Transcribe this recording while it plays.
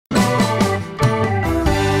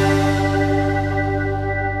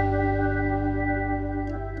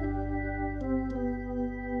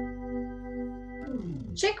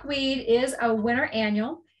chickweed is a winter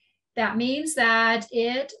annual. That means that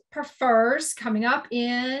it prefers coming up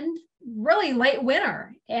in really late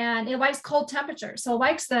winter, and it likes cold temperatures. So it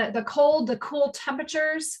likes the cold, the cool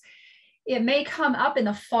temperatures. It may come up in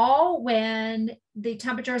the fall when the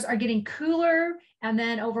temperatures are getting cooler, and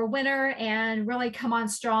then over winter and really come on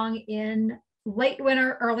strong in late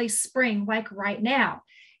winter, early spring, like right now.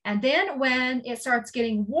 And then when it starts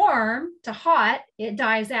getting warm to hot, it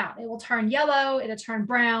dies out. It will turn yellow, it'll turn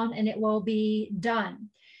brown, and it will be done.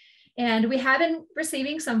 And we have been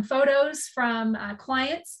receiving some photos from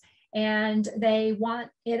clients, and they want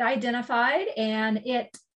it identified, and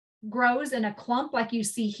it grows in a clump like you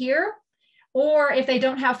see here. Or if they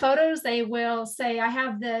don't have photos, they will say, I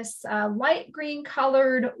have this light green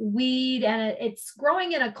colored weed and it's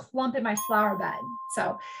growing in a clump in my flower bed.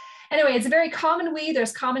 So anyway, it's a very common weed.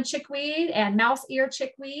 There's common chickweed and mouse ear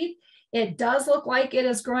chickweed. It does look like it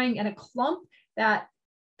is growing in a clump. That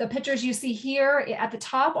the pictures you see here at the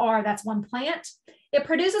top that's one plant. It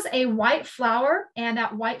produces a white flower, and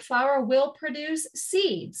that white flower will produce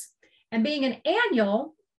seeds. And being an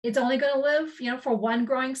annual, it's only going to live, for one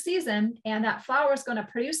growing season, and that flower is going to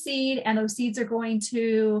produce seed, and those seeds are going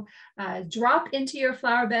to drop into your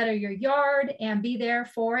flower bed or your yard and be there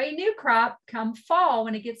for a new crop come fall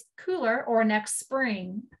when it gets cooler or next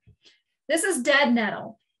spring. This is dead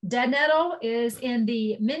nettle. Dead nettle is in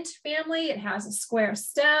the mint family. It has a square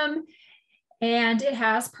stem and it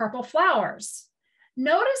has purple flowers.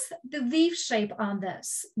 Notice the leaf shape on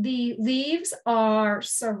this. The leaves are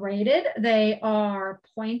serrated, they are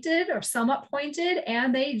pointed or somewhat pointed,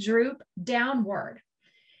 and they droop downward.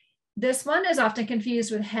 This one is often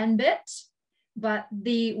confused with henbit, but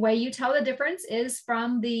the way you tell the difference is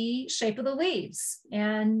from the shape of the leaves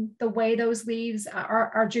and the way those leaves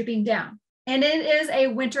are drooping down. And it is a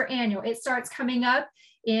winter annual. It starts coming up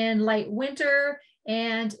in late winter,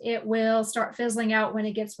 and it will start fizzling out when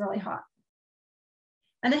it gets really hot.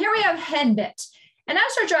 And then here we have henbit. And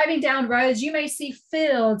as you're driving down roads, you may see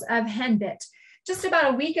fields of henbit. Just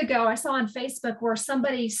about a week ago, I saw on Facebook where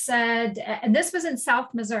somebody said, and this was in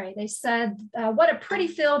South Missouri, they said, what a pretty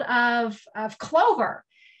field of clover.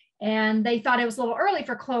 And they thought it was a little early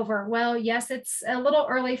for clover. Well, yes, it's a little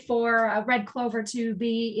early for red clover to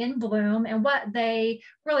be in bloom. And what they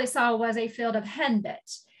really saw was a field of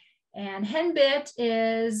henbit. And henbit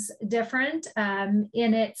is different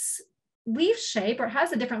in its leaf shape, or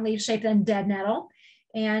has a different leaf shape than dead nettle.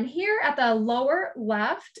 And here at the lower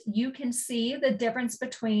left, you can see the difference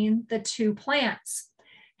between the two plants.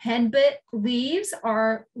 Henbit leaves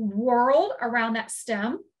are whorled around that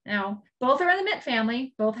stem. Now, both are in the mint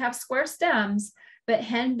family, both have square stems, but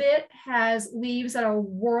henbit has leaves that are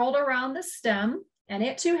whorled around the stem, and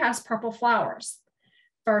it too has purple flowers,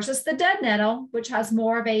 versus the dead nettle, which has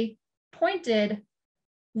more of a pointed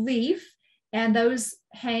leaf, and those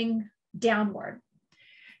hang downward.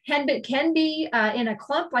 Henbit can be in a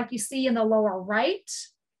clump like you see in the lower right,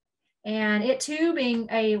 and it too, being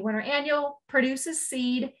a winter annual, produces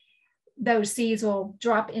seed. Those seeds will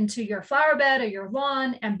drop into your flower bed or your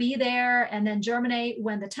lawn and be there and then germinate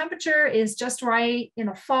when the temperature is just right in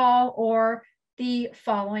the fall or the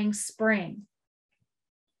following spring.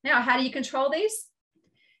 Now, how do you control these?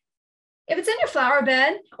 If it's in your flower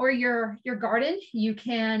bed or your garden, you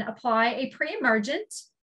can apply a pre-emergent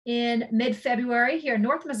in mid-February here in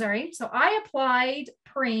North Missouri. So I applied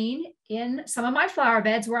preen in some of my flower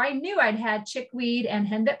beds where I knew I'd had chickweed and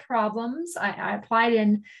henbit problems. I applied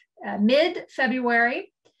in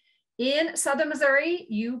mid-February. In Southern Missouri,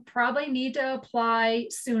 you probably need to apply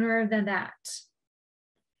sooner than that.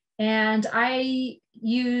 And I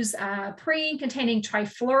use preen containing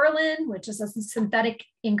trifluralin, which is a synthetic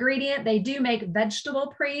ingredient. They do make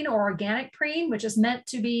vegetable preen or organic preen, which is meant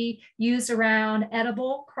to be used around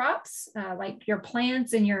edible crops, like your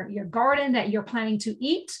plants in your garden that you're planning to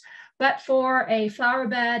eat. But for a flower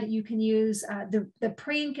bed, you can use the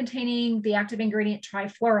preen containing the active ingredient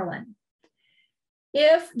trifluralin.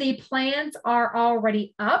 If the plants are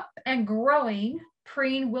already up and growing,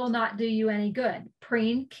 preen will not do you any good.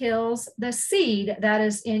 Preen kills the seed that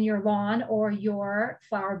is in your lawn or your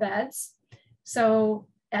flower beds. So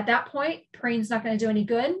at that point, preen's not going to do any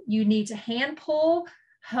good. You need to hand pull,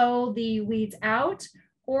 hoe the weeds out,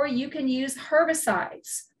 or you can use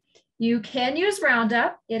herbicides. You can use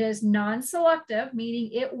Roundup. It is non-selective,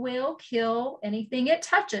 meaning it will kill anything it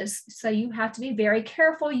touches. So you have to be very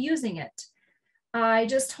careful using it. I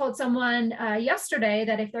just told someone yesterday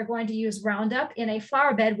that if they're going to use Roundup in a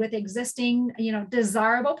flower bed with existing,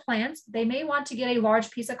 desirable plants, they may want to get a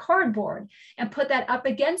large piece of cardboard and put that up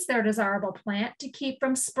against their desirable plant to keep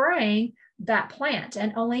from spraying that plant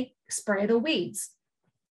and only spray the weeds.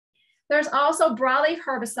 There's also broadleaf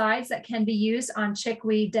herbicides that can be used on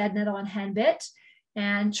chickweed, deadnettle, and henbit.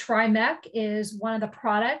 And Trimec is one of the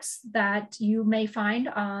products that you may find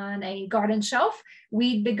on a garden shelf.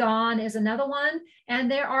 Weed Begone is another one, and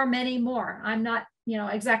there are many more. I'm not,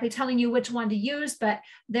 exactly telling you which one to use, but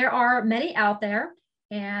there are many out there.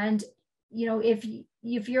 And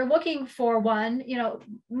if you're looking for one,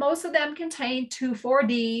 most of them contain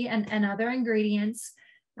 2,4-D and other ingredients.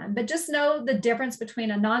 But just know the difference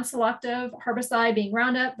between a non-selective herbicide being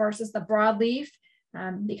Roundup versus the broadleaf.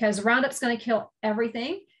 Because Roundup's going to kill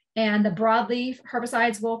everything, and the broadleaf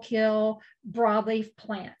herbicides will kill broadleaf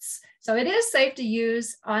plants. So it is safe to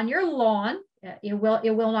use on your lawn. It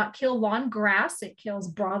will not kill lawn grass. It kills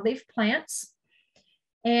broadleaf plants.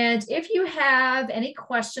 And if you have any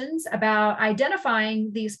questions about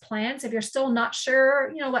identifying these plants, if you're still not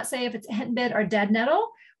sure, let's say if it's henbit or deadnettle,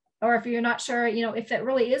 or if you're not sure, if it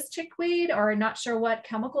really is chickweed, or not sure what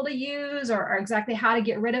chemical to use or exactly how to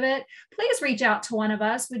get rid of it, please reach out to one of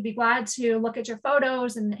us. We'd be glad to look at your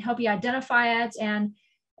photos and help you identify it and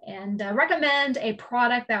recommend a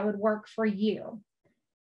product that would work for you.